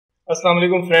अस्सलाम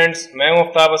वालेकुम फ्रेंड्स, मैं हूं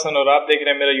आफ्ताब और आप देख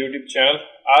रहे हैं मेरा यूट्यूब चैनल।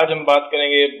 आज हम बात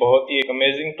करेंगे बहुत ही एक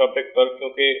अमेजिंग टॉपिक पर,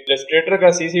 क्योंकि इलस्ट्रेटर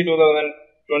का सीसी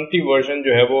 2020 वर्जन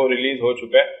जो है वो रिलीज हो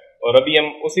चुका है और अभी हम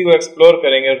उसी को एक्सप्लोर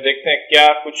करेंगे और देखते हैं क्या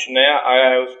कुछ नया आया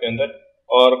है उसके अंदर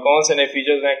और कौन से नए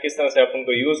फीचर्स हैं, किस तरह से आप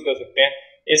उनको यूज कर सकते हैं।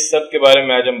 इस सब के बारे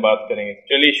में आज हम बात करेंगे।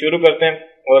 चलिए शुरू करते हैं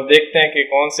और देखते हैं कि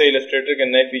कौन से इलस्ट्रेटर के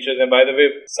नए फीचर्स हैं। बाय द वे,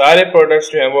 सारे प्रोडक्ट्स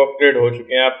जो हैं वो अपग्रेड हो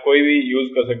चुके हैं, आप कोई भी यूज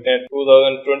कर सकते हैं।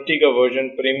 2020 का वर्जन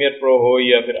प्रीमियर प्रो हो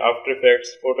या फिर आफ्टर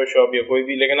इफेक्ट्स, फोटोशॉप या कोई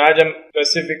भी, लेकिन आज हम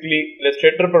स्पेसिफिकली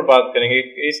इलस्ट्रेटर पर बात करेंगे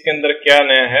कि इसके अंदर क्या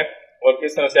नया है और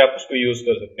किस तरह से आप उसको यूज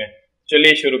कर सकते हैं।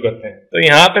 चलिए शुरू करते हैं। तो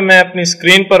यहाँ पे मैं अपनी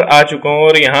स्क्रीन पर आ चुका हूँ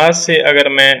और यहाँ से अगर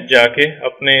मैं जाके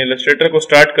अपने इलस्ट्रेटर को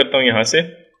स्टार्ट करता हूँ यहाँ से,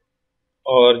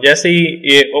 और जैसे ही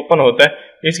ये ओपन होता है,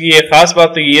 इसकी ये खास बात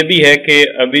तो ये भी है कि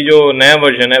अभी जो नया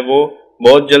वर्जन है वो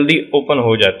बहुत जल्दी ओपन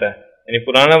हो जाता है। यानी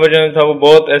पुराना वर्जन था वो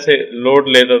बहुत ऐसे लोड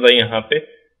लेता था, यहाँ पे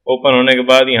ओपन होने के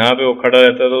बाद यहाँ पे वो खड़ा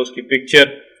रहता था, उसकी पिक्चर,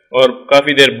 और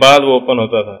काफी देर बाद वो ओपन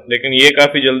होता था, लेकिन ये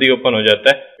काफी जल्दी ओपन हो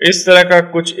जाता है। इस तरह का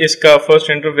कुछ इसका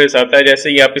फर्स्ट इंटरफेस आता है। जैसे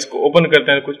ही आप इसको ओपन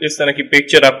करते हैं कुछ इस तरह की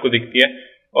पिक्चर आपको दिखती है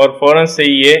और फौरन से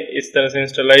ये इस तरह से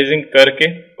इंस्टॉलाइजिंग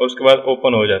करके और उसके बाद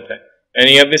ओपन हो जाता है।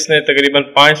 यानी अब इसने तकरीबन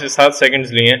 5 से 7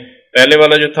 सेकंड्स लिए हैं। पहले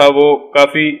वाला जो था वो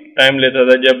काफी टाइम लेता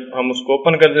था, जब हम उसको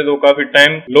ओपन करते थे वो काफी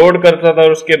टाइम लोड करता था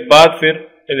और उसके बाद फिर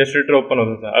इलस्ट्रेटर ओपन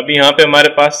होता था। अभी यहाँ पे हमारे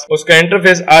पास उसका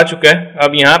इंटरफेस आ चुका है।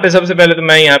 अब यहाँ पे सबसे पहले तो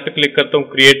मैं यहाँ पे क्लिक करता हूँ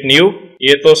क्रिएट न्यू।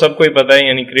 ये तो सबको ही पता है,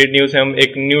 यानी क्रिएट न्यू से हम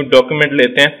एक न्यू डॉक्यूमेंट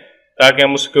लेते हैं ताकि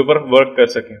हम उसके ऊपर वर्क कर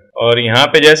सकें। और यहाँ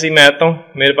पे जैसे ही मैं आता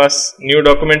हूँ मेरे पास न्यू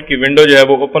डॉक्यूमेंट की विंडो जो है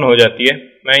वो ओपन हो जाती है।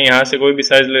 मैं यहाँ से कोई भी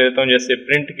साइज ले लेता हूँ, जैसे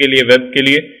प्रिंट के लिए, वेब के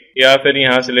लिए, या फिर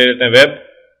यहाँ से ले लेते हैं वेब,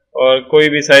 और कोई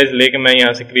भी साइज लेके मैं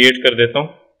यहाँ से क्रिएट कर देता हूँ।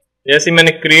 जैसे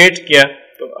मैंने क्रिएट किया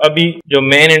तो अभी जो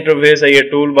मेन इंटरफेस है, ये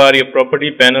टूल बार, ये प्रॉपर्टी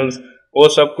पैनल्स, वो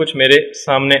सब कुछ मेरे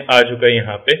सामने आ चुका है।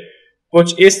 यहाँ पे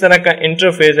कुछ इस तरह का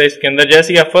इंटरफेस है इसके अंदर।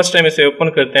 जैसे ही आप फर्स्ट टाइम इसे ओपन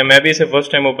करते हैं, मैं भी इसे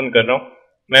फर्स्ट टाइम ओपन कर रहा हूँ,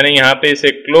 मैंने यहाँ पे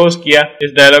इसे क्लोज किया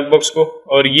इस डायलॉग बॉक्स को,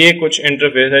 और ये कुछ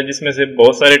इंटरफेस है जिसमें से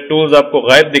बहुत सारे टूल्स आपको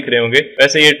गायब दिख रहे होंगे।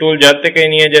 वैसे ये टूल जाते कहीं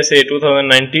नहीं है। जैसे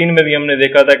 2019 में भी हमने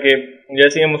देखा था कि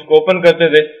जैसे ही हम उसको ओपन करते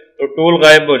थे तो टूल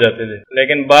गायब हो जाते थे,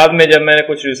 लेकिन बाद में जब मैंने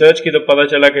कुछ रिसर्च की तो पता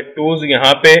चला कि टूल्स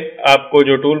यहाँ पे आपको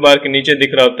जो टूल बार के नीचे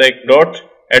दिख रहा होता है एक डॉट,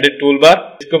 एडिट टूल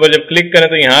बार, इसके ऊपर जब क्लिक करें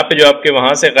तो यहाँ पे जो आपके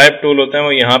वहां से गायब टूल होते हैं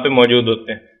वो यहाँ पे मौजूद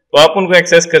होते हैं, तो आप उनको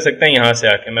एक्सेस कर सकते हैं यहाँ से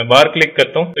आके। मैं बाहर क्लिक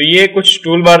करता हूँ तो ये कुछ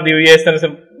टूल बार दी हुई है इस तरह से,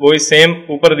 वही सेम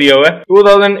ऊपर दिया हुआ है।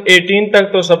 2018 तक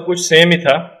तो सब कुछ सेम ही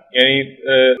था, यानी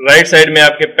राइट साइड में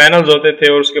आपके पैनल्स होते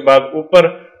थे और उसके बाद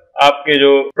ऊपर आपके जो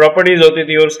प्रॉपर्टीज होती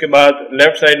थी और उसके बाद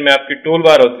लेफ्ट साइड में आपकी टूल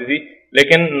बार होती थी।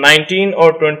 लेकिन 19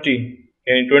 और 20,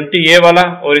 यानी 20 ये वाला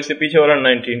और इससे पीछे वाला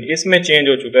 19, इसमें चेंज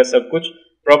हो चुका है सब कुछ।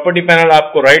 प्रॉपर्टी पैनल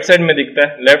आपको राइट साइड में दिखता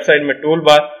है, लेफ्ट साइड में टूल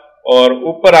बार, और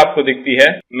ऊपर आपको दिखती है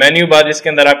मेन्यू बार जिसके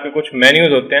अंदर आपके कुछ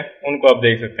मेन्यूज होते हैं, उनको आप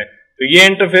देख सकते हैं। तो ये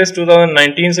इंटरफेस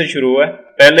 2019 से शुरू हुआ है,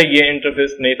 पहले ये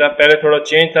इंटरफेस नहीं था, पहले थोड़ा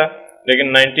चेंज था,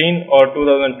 लेकिन 19 और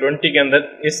 2020 के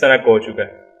अंदर इस तरह का हो चुका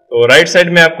है। तो राइट साइड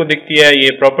में आपको दिखती है ये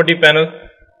प्रॉपर्टी पैनल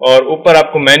और ऊपर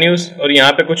आपको मेन्यूज, और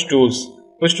यहाँ पे कुछ टूल्स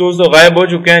तो गायब हो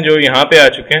चुके हैं जो यहाँ पे आ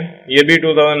चुके हैं। ये भी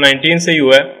 2019 से ही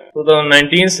हुआ है।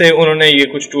 2019 से उन्होंने ये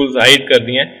कुछ टूल्स हाइड कर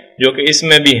दिए हैं जो कि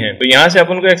इसमें भी हैं, तो यहाँ से आप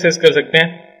उनको एक्सेस कर सकते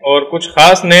हैं। और कुछ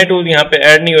खास नए टूल यहाँ पे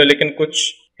ऐड नहीं हुए, लेकिन कुछ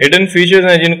हिडन फीचर्स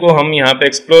हैं जिनको हम यहाँ पे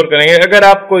एक्सप्लोर करेंगे। अगर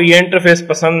आपको ये इंटरफेस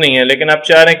पसंद नहीं है लेकिन आप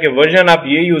चाह रहे हैं कि वर्जन आप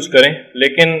ये यूज करें,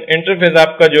 लेकिन इंटरफेस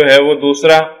आपका जो है वो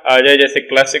दूसरा आ जाए, जैसे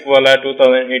क्लासिक वाला,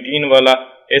 2018 वाला,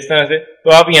 इस तरह से,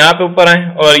 तो आप यहाँ पे ऊपर आए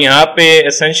और यहाँ पे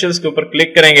एसेंशियल्स के ऊपर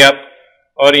क्लिक करेंगे आप,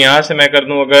 और यहाँ से मैं कर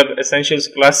दूं अगर एसेंशियल्स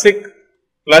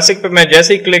क्लासिक पे मैं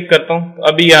जैसे ही क्लिक करता हूँ तो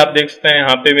अभी आप देख सकते हैं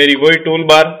यहाँ पे मेरी वही टूल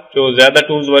बार जो ज्यादा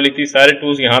टूल्स वाली थी, सारे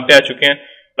टूल्स यहाँ पे आ चुके हैं।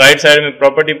 राइट साइड में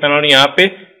प्रॉपर्टी पैनल, यहाँ पे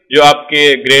जो आपके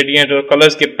ग्रेडियंट और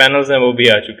कलर्स के पैनल्स हैं वो भी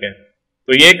आ चुके हैं।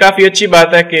 तो ये काफी अच्छी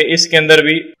बात है कि इसके अंदर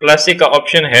भी क्लासिक का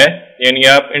ऑप्शन है, यानी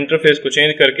आप इंटरफेस को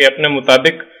चेंज करके अपने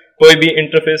मुताबिक कोई भी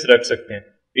इंटरफेस रख सकते हैं।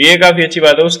 तो ये काफी अच्छी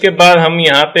बात है। उसके बाद हम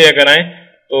यहाँ पे अगर आए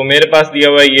तो मेरे पास दिया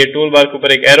हुआ है ये टूल बार के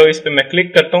ऊपर एक एरो, इस पे मैं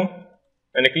क्लिक करता हूँ।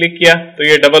 मैंने क्लिक किया तो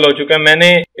ये डबल हो चुका है। मैंने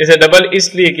इसे डबल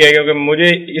इसलिए किया क्योंकि मुझे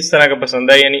इस तरह का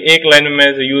पसंद है, यानी एक लाइन में मैं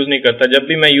इसे यूज नहीं करता, जब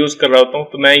भी मैं यूज कर रहा होता हूँ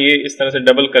तो मैं ये इस तरह से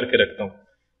डबल करके रखता हूँ।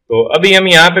 तो अभी हम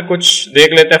यहाँ पे कुछ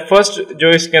देख लेते हैं। फर्स्ट जो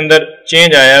इसके अंदर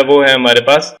चेंज आया है वो है हमारे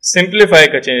पास सिंप्लीफाई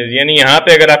का चेंज, यानी यहाँ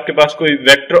पे अगर आपके पास कोई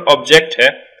वेक्टर ऑब्जेक्ट है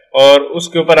और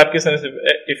उसके ऊपर आप किस तरह से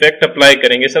इफेक्ट अप्लाई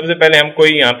करेंगे। सबसे पहले हम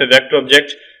कोई यहाँ पे वेक्टर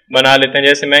ऑब्जेक्ट बना लेते हैं।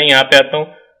 जैसे मैं यहाँ पे आता हूँ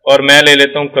और मैं ले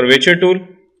लेता हूँ कर्वेचर टूल,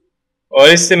 और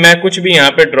इससे मैं कुछ भी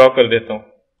यहाँ पे ड्रॉ कर देता हूँ।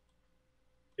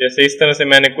 जैसे इस तरह से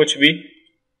मैंने कुछ भी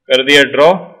कर दिया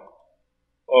ड्रॉ,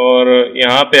 और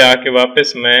यहाँ पे आके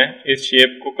वापस मैं इस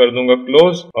शेप को कर दूंगा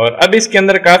क्लोज। और अब इसके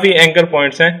अंदर काफी एंकर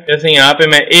पॉइंट्स हैं। जैसे यहाँ पे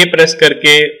मैं ए प्रेस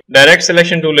करके डायरेक्ट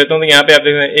सिलेक्शन टूल लेता हूँ तो यहाँ पे आप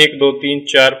देख रहे हैं 1 2 3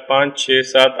 4 5 6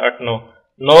 7 8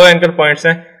 9 एंकर पॉइंट्स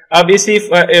हैं। अब इसी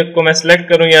को मैं सिलेक्ट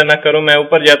करूं या ना करूं, मैं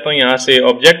ऊपर जाता हूं यहाँ से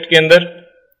ऑब्जेक्ट के अंदर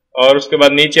और उसके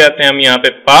बाद नीचे आते हैं हम यहाँ पे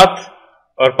पाथ,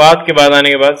 और पाथ के बाद आने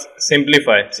के बाद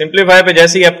सिंप्लीफाई पे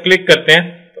जैसे ही आप क्लिक करते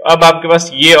हैं तो अब आपके पास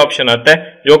ये ऑप्शन आता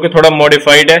है जो कि थोड़ा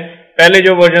मॉडिफाइड है। पहले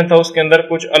जो वर्जन था उसके अंदर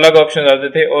कुछ अलग ऑप्शन आते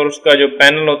थे और उसका जो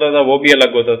पैनल होता था वो भी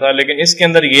अलग होता था, लेकिन इसके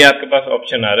अंदर ये आपके पास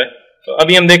ऑप्शन आ रहा है। तो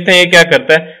अभी हम देखते हैं ये क्या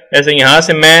करता है। जैसे यहाँ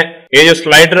से मैं ये जो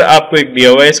स्लाइडर आपको एक दिया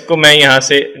हुआ है इसको मैं यहाँ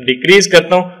से डिक्रीज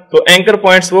करता हूँ तो एंकर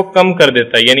पॉइंट्स वो कम कर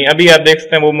देता है। यानी अभी आप देख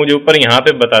सकते हैं वो मुझे ऊपर यहाँ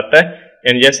पे बताता है,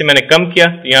 यानी जैसे मैंने कम किया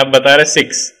तो यहाँ बता रहा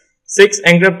है 6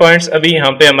 एंकर पॉइंट्स अभी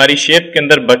यहाँ पे हमारी शेप के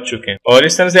अंदर बच चुके हैं। और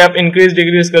इस तरह से आप इंक्रीज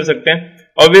डिक्रीज कर सकते हैं।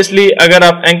 ऑब्वियसली अगर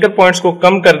आप एंकर पॉइंट्स को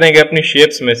कम कर देंगे अपनी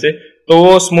शेप्स में से तो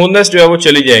वो स्मूथनेस जो है वो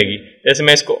चली जाएगी। जैसे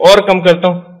मैं इसको और कम करता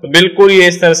हूं तो बिल्कुल ये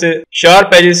इस तरह से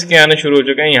शार्प एजेस के आने शुरू हो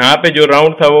चुके हैं। यहाँ पे जो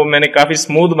राउंड था वो मैंने काफी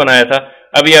स्मूथ बनाया था,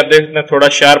 अभी आप देख सकते हैं थोड़ा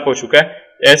शार्प हो चुका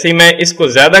है। ऐसे ही मैं इसको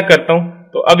ज्यादा करता हूं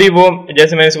तो अभी वो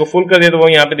जैसे मैंने इसको फुल कर दिया तो वो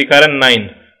यहाँ पे दिखा रहा है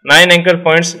 9 एंकर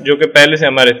पॉइंट्स जो कि पहले से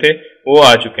हमारे थे वो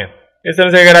आ चुके हैं। इस तरह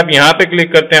से अगर आप यहाँ पे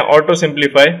क्लिक करते हैं ऑटो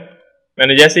सिंप्लीफाई,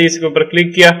 मैंने जैसे ही इसके ऊपर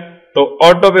क्लिक किया तो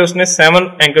ऑटो पे उसने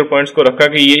 7 एंकर पॉइंट्स को रखा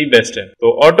कि यही बेस्ट है।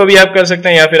 तो ऑटो भी आप कर सकते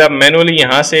हैं या फिर आप मैनुअली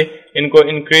यहाँ से इनको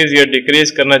इंक्रीज या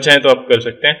डिक्रीज करना चाहें तो आप कर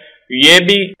सकते हैं। ये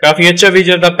भी काफी अच्छा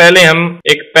फीचर था। पहले हम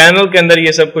एक पैनल के अंदर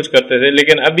ये सब कुछ करते थे,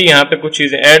 लेकिन अभी यहाँ पे कुछ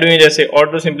चीजें ऐड हुई हैं, जैसे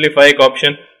ऑटो सिंप्लीफाई का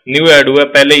ऑप्शन न्यू ऐड हुआ,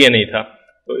 पहले ये नहीं था।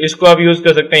 तो इसको आप यूज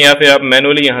कर सकते हैं या फिर आप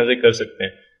मैनुअली यहाँ से कर सकते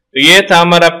हैं। तो ये था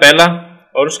हमारा पहला।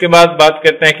 और उसके बाद बात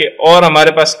करते हैं कि और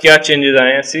हमारे पास क्या चेंजेस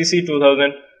आए हैं CC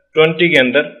 2020 के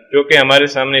अंदर जो कि हमारे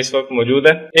सामने इस वक्त मौजूद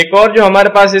है। एक और जो हमारे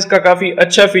पास इसका काफी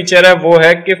अच्छा फीचर है वो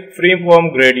है कि फ्रीफॉर्म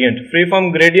ग्रेडियंट।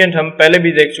 फ्रीफॉर्म ग्रेडियंट हम पहले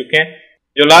भी देख चुके हैं,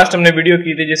 जो लास्ट हमने वीडियो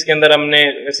की थी जिसके अंदर हमने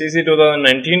CC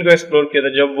 2019 को एक्सप्लोर किया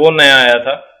था जब वो नया आया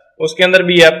था, उसके अंदर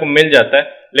भी ये आपको मिल जाता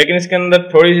है। लेकिन इसके अंदर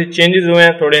थोड़ी सी चेंजेस हुए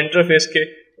हैं थोड़े इंटरफेस के,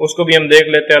 उसको भी हम देख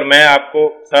लेते हैं और मैं आपको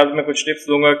साथ में कुछ टिप्स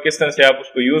दूंगा किस तरह से आप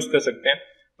उसको यूज कर सकते हैं।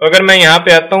 तो अगर मैं यहाँ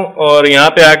पे आता हूँ और यहाँ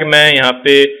पे आके मैं यहाँ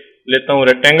पे लेता हूँ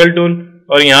रेक्टेंगल टूल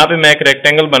और यहाँ पे मैं एक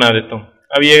रेक्टेंगल बना देता हूँ।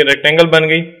 अब ये रेक्टेंगल बन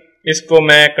गई, इसको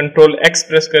मैं कंट्रोल X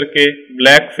प्रेस करके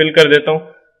ब्लैक फिल कर देता हूँ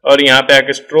और यहाँ पे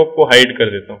आके स्ट्रोक को हाइड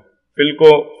कर देता हूँ। फिल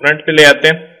को फ्रंट पे ले आते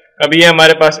हैं। अब ये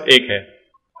हमारे पास एक है।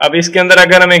 अब इसके अंदर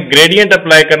अगर हमें ग्रेडियंट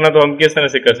अप्लाई करना तो हम किस तरह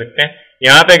से कर सकते हैं।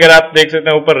 यहाँ पे अगर आप देख सकते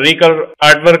हैं ऊपर रिकलर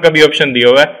आर्टवर्क का भी ऑप्शन दिया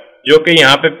हुआ है जो कि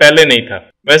यहाँ पे पहले नहीं था।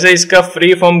 वैसे इसका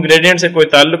फ्री फॉर्म ग्रेडियंट से कोई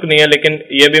ताल्लुक नहीं है, लेकिन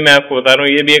ये भी मैं आपको बता रहा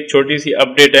हूँ, ये भी एक छोटी सी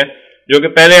अपडेट है जो कि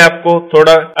पहले आपको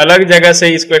थोड़ा अलग जगह से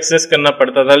इसको एक्सेस करना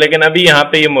पड़ता था, लेकिन अभी यहाँ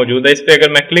पे ये मौजूद है। इस पे अगर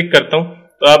मैं क्लिक करता हूँ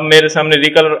तो अब मेरे सामने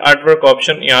रिकलर आर्टवर्क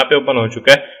ऑप्शन यहाँ पे ओपन हो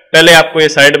चुका है। पहले आपको ये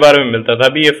साइड बार में मिलता था,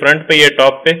 अभी ये फ्रंट पे, ये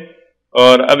टॉप पे।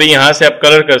 और अभी यहाँ से आप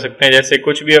कलर कर सकते हैं, जैसे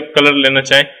कुछ भी आप कलर लेना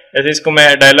चाहें। जैसे इसको मैं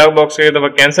डायलॉग बॉक्स से एक दफा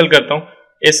कैंसिल करता हूँ,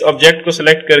 इस ऑब्जेक्ट को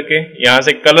सिलेक्ट करके यहाँ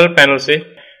से कलर पैनल से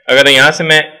अगर यहाँ से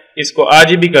मैं इसको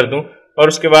RGB कर दूं और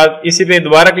उसके बाद इसी पे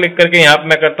दोबारा क्लिक करके यहाँ पे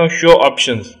मैं करता हूँ शो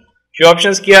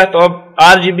ऑप्शंस किया तो अब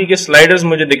RGB के स्लाइडर्स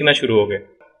मुझे दिखना शुरू हो गए।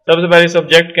 सबसे पहले इस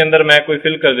ऑब्जेक्ट के अंदर मैं कोई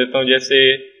फिल कर देता हूँ, जैसे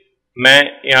मैं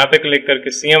यहाँ पे क्लिक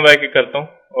करके CMY के करता हूँ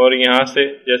और यहाँ से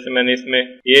जैसे मैंने इसमें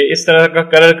ये इस तरह का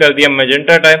कलर कर दिया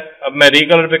मैजेंटा टाइप। अब मैं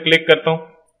रिकलर पे क्लिक करता हूँ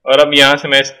और अब यहाँ से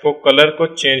मैं इसको कलर को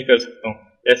चेंज कर सकता हूँ।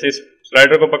 जैसे इस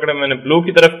स्लाइडर को पकड़े मैंने ब्लू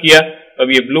की तरफ किया,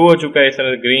 अब ये ब्लू हो चुका है। इस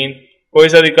तरह ग्रीन, कोई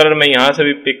सा भी कलर मैं यहाँ से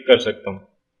भी पिक कर सकता हूँ,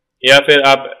 या फिर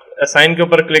आप असाइन के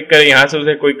ऊपर क्लिक करें, यहाँ से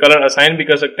उसे कोई कलर असाइन भी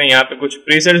कर सकते हैं। यहाँ पे कुछ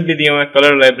प्रीसेट्स भी दिए हुए हैं,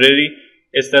 कलर लाइब्रेरी,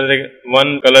 इस तरह से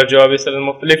वन कलर जॉब, इस तरह से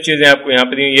मुख्तलिफ चीजें आपको यहाँ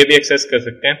पे दी, ये भी एक्सेस कर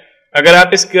सकते हैं। अगर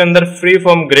आप इसके अंदर फ्री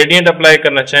फॉर्म ग्रेडियंट अप्लाई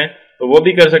करना चाहें तो वो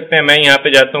भी कर सकते हैं। मैं यहाँ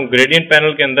पे जाता हूँ ग्रेडियंट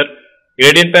पैनल के अंदर।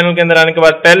 ग्रेडियंट पैनल के अंदर आने के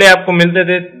बाद पहले आपको मिलते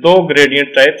थे दो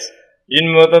ग्रेडियंट टाइप्स,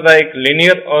 जिनमें होता था एक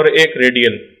लिनियर और एक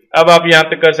रेडियल। अब आप यहाँ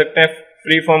पे कर सकते हैं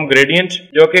फ्री फॉर्म ग्रेडियंट,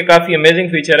 जो कि काफी अमेजिंग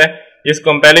फीचर है जिसको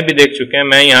हम पहले भी देख चुके हैं।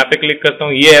 मैं यहाँ पे क्लिक करता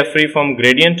हूँ, ये है फ्री फॉर्म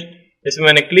ग्रेडियंट। इसमें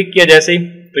मैंने क्लिक किया जैसे ही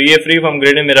तो ये फ्री फॉर्म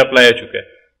ग्रेडियंट मेरा अप्लाई हो चुका है।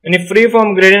 यानी फ्री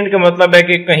फॉर्म ग्रेडियंट का मतलब है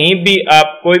कि कहीं भी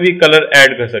आप कोई भी कलर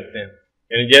ऐड कर सकते हैं।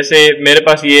 यानी जैसे मेरे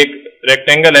पास ये एक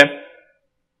रेक्टेंगल है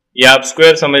या आप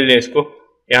स्क्वायर समझ लें इसको,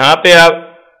 यहाँ पे आप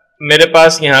मेरे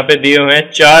पास यहाँ पे दिए हुए हैं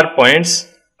 4 पॉइंट्स,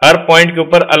 हर पॉइंट के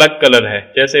ऊपर अलग कलर है।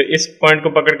 जैसे इस पॉइंट को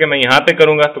पकड़ के मैं यहाँ पे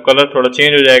करूंगा तो कलर थोड़ा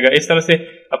चेंज हो जाएगा। इस तरह से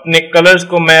अपने कलर्स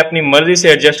को मैं अपनी मर्जी से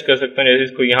एडजस्ट कर सकता हूँ। जैसे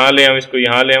इसको यहाँ ले आऊं, इसको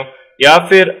यहाँ ले आऊं, या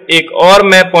फिर एक और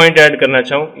मैं पॉइंट ऐड करना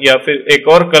चाहूँ या फिर एक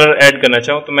और कलर ऐड करना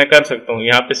चाहूँ तो मैं कर सकता हूँ।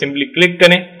 यहाँ पे सिंपली क्लिक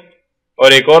करें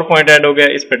और एक और पॉइंट ऐड हो गया,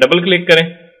 इस पर डबल क्लिक करें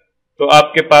तो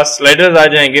आपके पास स्लाइडर्स आ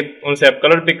जाएंगे, उनसे आप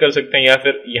कलर पिक कर सकते हैं। या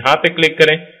फिर यहाँ पे क्लिक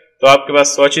करें तो आपके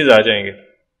पास स्वॉचेज आ जाएंगे।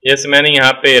 जैसे मैंने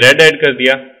यहाँ पे रेड ऐड कर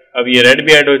दिया, अब ये रेड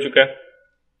भी ऐड हो चुका है।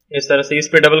 इस तरह से इस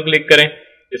पे डबल क्लिक करें,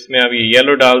 इसमें अब ये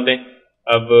येलो डाल दें।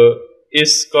 अब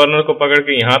इस कॉर्नर को पकड़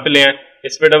के यहाँ पे ले आए,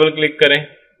 इस पे डबल क्लिक करें,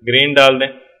 ग्रीन डाल दें।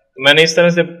 तो मैंने इस तरह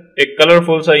से एक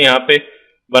कलरफुल सा यहाँ पे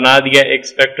बना दिया, एक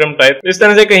स्पेक्ट्रम टाइप। इस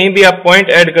तरह से कहीं भी आप पॉइंट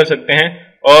ऐड कर सकते हैं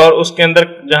और उसके अंदर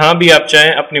जहां भी आप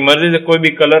चाहें अपनी मर्जी से कोई भी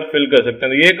कलर फिल कर सकते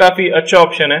हैं। तो ये काफी अच्छा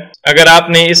ऑप्शन है। अगर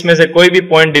आपने इसमें से कोई भी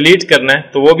पॉइंट डिलीट करना है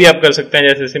तो वो भी आप कर सकते हैं।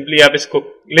 जैसे सिंपली आप इसको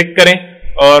क्लिक करें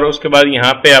और उसके बाद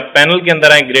यहाँ पे आप पैनल के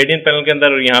अंदर आए, ग्रेडियंट पैनल के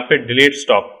अंदर, और यहाँ पे डिलीट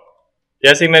स्टॉप।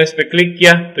 जैसे ही मैंने इस पे क्लिक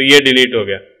किया तो ये डिलीट हो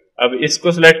गया। अब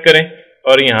इसको सिलेक्ट करें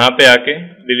और यहाँ पे आके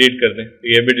डिलीट कर दें, तो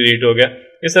ये भी डिलीट हो गया।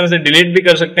 इस तरह से डिलीट भी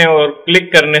कर सकते हैं और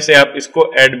क्लिक करने से आप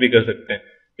इसको ऐड भी कर सकते हैं।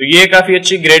 तो ये काफी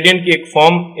अच्छी ग्रेडियंट की एक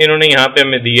फॉर्म इन्होंने यहाँ पे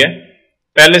हमें दी है।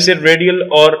 पहले सिर्फ रेडियल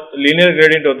और लीनियर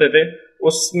ग्रेडियंट होते थे,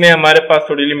 उसमें हमारे पास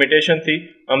थोड़ी लिमिटेशन थी।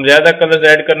 हम ज्यादा कलर्स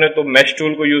ऐड करने तो मैश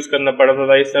टूल को यूज करना पड़ता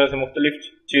था, इस तरह से मुख्तलिफ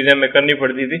चीजें हमें करनी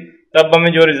पड़ती थी। तब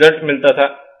हमें जो रिजल्ट मिलता था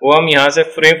वो हम यहाँ से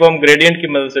फ्रीफॉर्म ग्रेडियंट की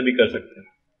मदद से भी कर सकते हैं।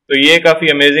 तो ये काफी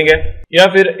अमेजिंग है। या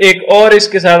फिर एक और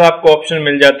इसके साथ आपको ऑप्शन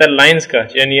मिल जाता है लाइंस का,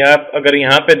 यानी आप अगर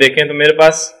यहाँ पे देखें तो मेरे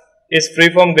पास इस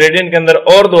फ्रीफॉर्म ग्रेडियंट के अंदर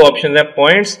और दो ऑप्शन है,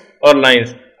 पॉइंट्स और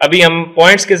लाइंस। अभी हम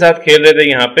पॉइंट्स के साथ खेल रहे थे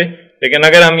यहाँ पे, लेकिन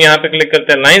अगर हम यहाँ पे क्लिक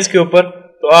करते हैं लाइंस के ऊपर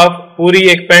तो आप पूरी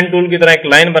एक पेन टूल की तरह एक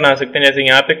लाइन बना सकते हैं। जैसे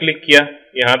यहाँ पे क्लिक किया,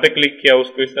 यहाँ पे क्लिक किया,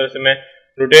 उसको इस तरह से मैं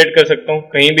रोटेट कर सकता हूँ,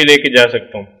 कहीं भी लेके जा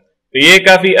सकता हूँ। तो ये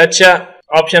काफी अच्छा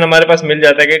ऑप्शन हमारे पास मिल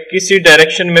जाता है कि किसी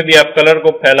डायरेक्शन में भी आप कलर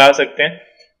को फैला सकते हैं।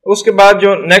 उसके बाद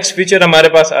जो नेक्स्ट फीचर हमारे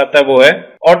पास आता है वो है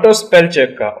ऑटो स्पेल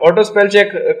चेक का। ऑटो स्पेल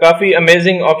चेक काफी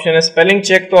अमेजिंग ऑप्शन है। स्पेलिंग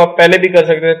चेक तो आप पहले भी कर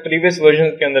सकते थे प्रीवियस वर्जन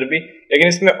के अंदर भी, लेकिन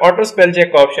इसमें ऑटो स्पेल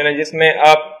चेक का ऑप्शन है जिसमें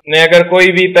आपने अगर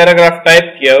कोई भी पैराग्राफ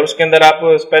टाइप किया और उसके अंदर आप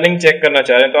स्पेलिंग चेक करना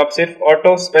चाह रहे हैं तो आप सिर्फ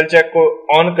ऑटो स्पेल चेक को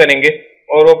ऑन करेंगे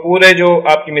और वो पूरे जो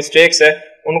आपकी मिस्टेक्स है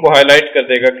उनको हाईलाइट कर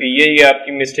देगा कि ये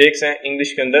आपकी मिस्टेक्स हैं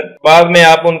इंग्लिश के अंदर। बाद में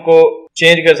आप उनको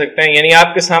चेंज कर सकते हैं, यानी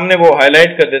आपके सामने वो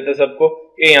हाईलाइट कर देता है सबको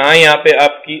कि यहाँ पे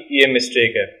आपकी ये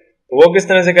मिस्टेक है। तो वो किस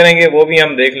तरह से करेंगे वो भी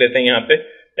हम देख लेते हैं यहाँ पे।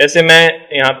 ऐसे मैं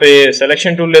यहाँ पे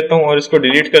सिलेक्शन टूल लेता हूँ और इसको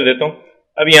डिलीट कर देता हूँ।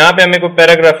 अब यहाँ पे हमें कोई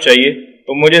पैराग्राफ चाहिए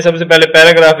तो मुझे सबसे पहले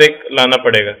पैराग्राफ एक लाना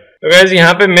पड़ेगा। तो गाइस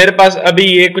यहाँ पे मेरे पास अभी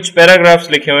ये कुछ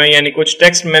पैराग्राफ्स लिखे हुए हैं, यानी कुछ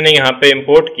टेक्स्ट मैंने यहाँ पे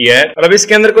इंपोर्ट किया है और अब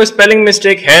इसके अंदर कोई स्पेलिंग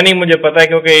मिस्टेक है नहीं, मुझे पता है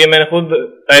क्योंकि ये मैंने खुद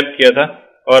टाइप किया था।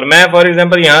 और मैं फॉर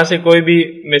एग्जांपल यहाँ से कोई भी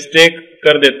मिस्टेक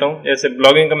कर देता हूँ, जैसे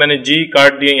ब्लॉगिंग का मैंने जी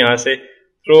काट दिया, यहाँ से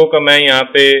थ्रो का मैं यहाँ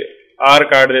पे आर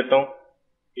काट देता हूँ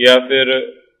या फिर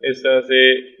इस तरह से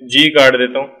जी काट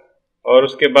देता हूँ। और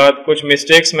उसके बाद कुछ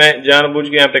मिस्टेक्स मैं जानबूझ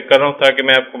के यहाँ पे कर रहा हूँ ताकि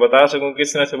मैं आपको बता सकूं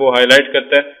किस तरह से वो हाईलाइट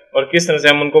करता है और किस तरह से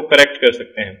हम उनको करेक्ट कर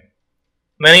सकते हैं।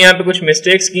 मैंने यहाँ पे कुछ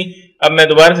मिस्टेक्स की, अब मैं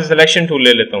दोबारा से सिलेक्शन टूल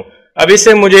ले लेता हूँ। अब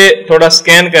इससे मुझे थोड़ा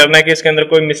स्कैन करना है कि इसके अंदर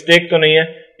कोई मिस्टेक तो नहीं है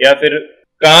या फिर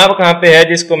कहाँ पे है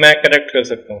जिसको मैं करेक्ट कर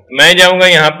सकता हूँ। मैं जाऊंगा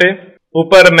यहाँ पे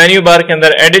ऊपर मेन्यू बार के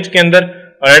अंदर एडिट के अंदर,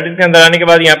 और एडिट के अंदर आने के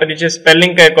बाद यहाँ पे नीचे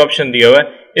स्पेलिंग का एक ऑप्शन दिया हुआ है,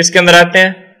 इसके अंदर आते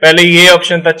हैं। पहले ये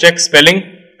ऑप्शन था चेक स्पेलिंग,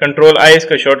 कंट्रोल आई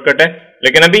इसका शॉर्टकट है,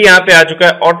 लेकिन अभी यहाँ पे आ चुका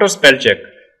है ऑटो स्पेल चेक।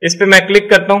 इस पे मैं क्लिक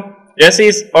करता हूँ। जैसे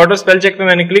इस ऑटो स्पेल चेक पे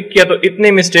मैंने क्लिक किया तो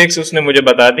इतनी मिस्टेक्स उसने मुझे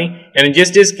बता दी, यानी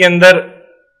जिस के अंदर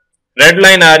रेड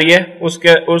लाइन आ रही है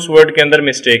उस वर्ड के अंदर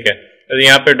मिस्टेक है। तो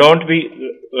यहाँ पे डोंट भी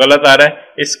गलत आ रहा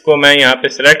है, इसको मैं यहाँ पे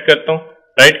सिलेक्ट करता हूँ,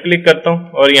 राइट क्लिक करता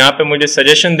हूँ और यहाँ पे मुझे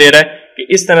सजेशन दे रहा है कि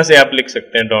इस तरह से आप लिख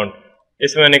सकते हैं डोंट।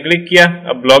 इसमें मैंने क्लिक किया,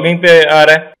 अब ब्लॉगिंग पे आ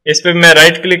रहा है, इस पे मैं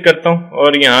राइट क्लिक करता हूँ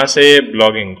और यहाँ से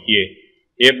ब्लॉगिंग,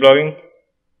 ये ब्लॉगिंग,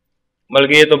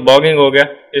 बल्कि ये तो ब्लॉगिंग हो गया।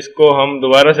 इसको हम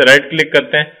दोबारा से राइट क्लिक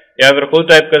करते हैं या फिर खुद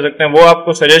टाइप कर सकते हैं, वो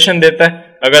आपको सजेशन देता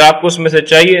है। अगर आपको उसमें से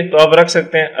चाहिए तो आप रख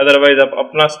सकते हैं, अदरवाइज आप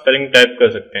अपना स्पेलिंग टाइप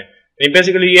कर सकते हैं।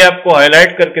 बेसिकली ये आपको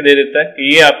हाईलाइट करके दे देता है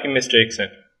कि ये आपकी मिस्टेक्स हैं।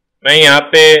 मैं यहाँ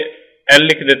पे एल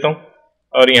लिख देता हूँ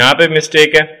और यहाँ पे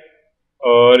मिस्टेक है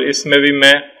और इसमें भी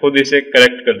मैं खुद इसे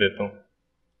करेक्ट कर देता हूँ।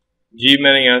 जी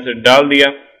मैंने यहाँ से डाल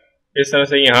दिया। इस तरह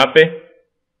से यहाँ पे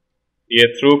ये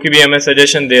थ्रू की भी हमें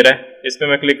सजेशन दे रहा है, इस पे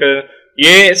मैं क्लिक कर।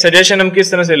 ये सजेशन हम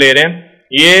किस तरह से ले रहे हैं,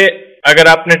 ये अगर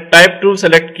आपने टाइप टूल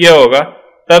सेलेक्ट किया होगा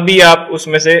तभी आप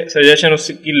उसमें से सजेशन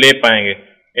उसकी ले पाएंगे।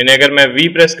 यानी अगर मैं वी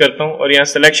प्रेस करता हूँ और यहाँ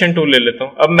सिलेक्शन टूल ले लेता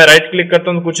हूँ, अब मैं राइट क्लिक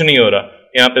करता हूँ तो कुछ नहीं हो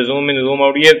रहा, यहाँ पे जूम इन जूम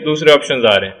आउट ये दूसरे ऑप्शंस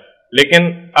आ रहे हैं। लेकिन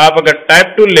आप अगर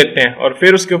टाइप टूल लेते हैं और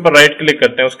फिर उसके ऊपर राइट क्लिक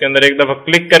करते हैं, उसके अंदर एक दफा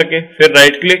क्लिक करके फिर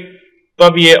राइट क्लिक, तो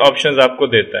अब ये ऑप्शंस आपको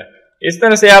देता है। इस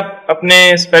तरह से आप अपने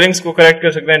स्पेलिंग्स को करेक्ट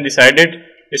कर सकते हैं। डिसाइडेड,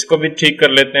 इसको भी ठीक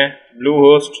कर लेते हैं। ब्लू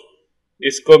होस्ट,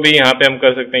 इसको भी यहाँ पे हम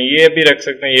कर सकते हैं, ये भी रख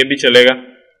सकते हैं, ये भी चलेगा।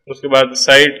 उसके बाद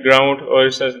साइट ग्राउंड और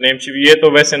इस तरह से नेमशिप, ये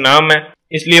तो वैसे नाम है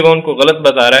इसलिए वो उनको गलत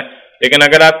बता रहा है, लेकिन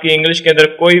अगर आपकी इंग्लिश के अंदर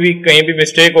कोई भी कहीं भी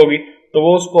मिस्टेक होगी तो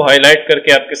वो उसको हाईलाइट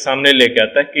करके आपके सामने लेके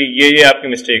आता है कि ये आपकी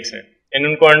मिस्टेक्स हैं। यानी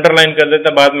उनको अंडरलाइन कर देता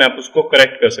है, बाद में आप उसको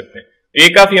करेक्ट कर सकते हैं। ये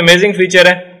काफी अमेजिंग फीचर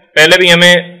है। पहले भी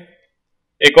हमें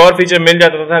एक और फीचर मिल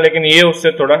जाता था, लेकिन ये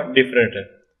उससे थोड़ा डिफरेंट है।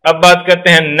 अब बात करते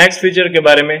हैं नेक्स्ट फीचर के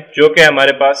बारे में, जो कि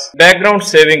हमारे पास बैकग्राउंड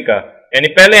सेविंग का। यानी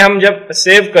पहले हम जब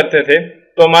सेव करते थे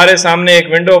तो हमारे सामने एक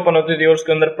विंडो ओपन होती थी और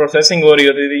उसके अंदर प्रोसेसिंग हो रही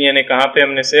होती थी, यानी कहाँ पे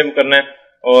हमने सेव करना है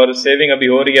और सेविंग अभी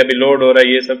हो रही है, अभी लोड हो रहा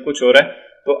है, ये सब कुछ हो रहा है।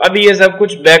 तो अभी ये सब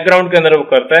कुछ बैकग्राउंड के अंदर वो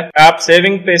करता है। आप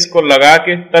सेविंग पे इसको लगा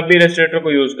के तब भी इलस्ट्रेटर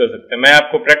को यूज कर सकते हैं। मैं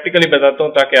आपको प्रैक्टिकली बताता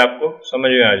हूँ ताकि आपको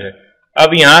समझ में आ जाए।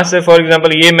 अब यहाँ से फॉर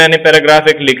एग्जाम्पल ये मैंने पैराग्राफ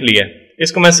एक लिख लिया,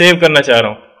 इसको मैं सेव करना चाह रहा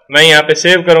हूँ। मैं यहाँ पे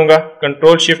सेव करूंगा,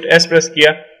 Ctrl+Shift+S प्रेस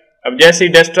किया। अब जैसे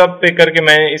ही डेस्कटॉप पे करके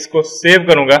मैं इसको सेव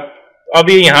करूंगा, अब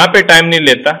ये यहाँ पे टाइम नहीं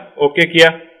लेता, ओके किया,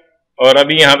 और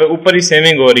अभी यहाँ पे ऊपर ही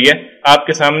सेविंग हो रही है।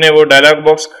 आपके सामने वो डायलॉग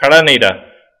बॉक्स खड़ा नहीं रहा।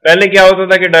 पहले क्या होता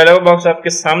था कि डायलॉग बॉक्स आपके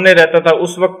सामने रहता था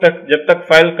उस वक्त तक जब तक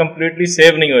फाइल कंप्लीटली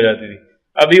सेव नहीं हो जाती थी।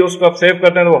 अभी उसको आप सेव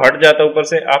करते हैं तो वो हट जाता है ऊपर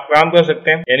से। आप काम कर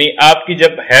सकते हैं, यानी आपकी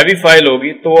जब हैवी फाइल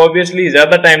होगी तो ऑब्वियसली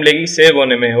ज्यादा टाइम लेगी सेव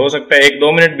होने में, हो सकता है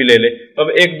 1-2 मिनट भी ले ले। तो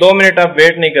अब 1-2 मिनट आप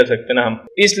वेट नहीं कर सकते ना हम,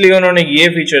 इसलिए उन्होंने ये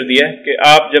फीचर दिया है कि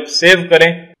आप जब सेव करें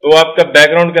तो आपका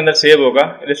बैकग्राउंड के अंदर सेव होगा,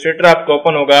 इलस्ट्रेटर आपका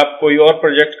ओपन होगा, आप कोई और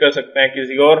प्रोजेक्ट कर सकते हैं,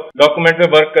 किसी और डॉक्यूमेंट में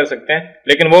वर्क कर सकते हैं,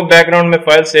 लेकिन वो बैकग्राउंड में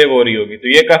फाइल सेव हो रही होगी। तो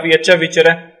ये काफी अच्छा फीचर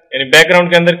है। यानी बैकग्राउंड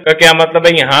के अंदर का क्या मतलब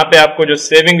है, यहाँ पे आपको जो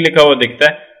सेविंग लिखा हुआ दिखता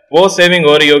है वो सेविंग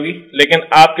हो रही होगी, लेकिन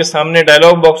आपके सामने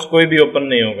डायलॉग बॉक्स कोई भी ओपन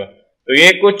नहीं होगा। तो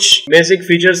ये कुछ बेसिक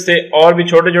फीचर्स थे, और भी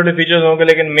छोटे छोटे फीचर्स होंगे,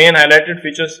 लेकिन मेन हाईलाइटेड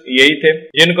फीचर्स यही थे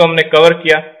जिनको हमने कवर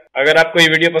किया। अगर आपको ये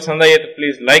वीडियो पसंद आई है तो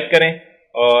प्लीज लाइक करें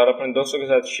और अपने दोस्तों के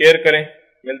साथ शेयर करें।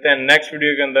 मिलते हैं नेक्स्ट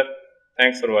वीडियो के अंदर।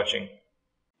 Thanks for watching.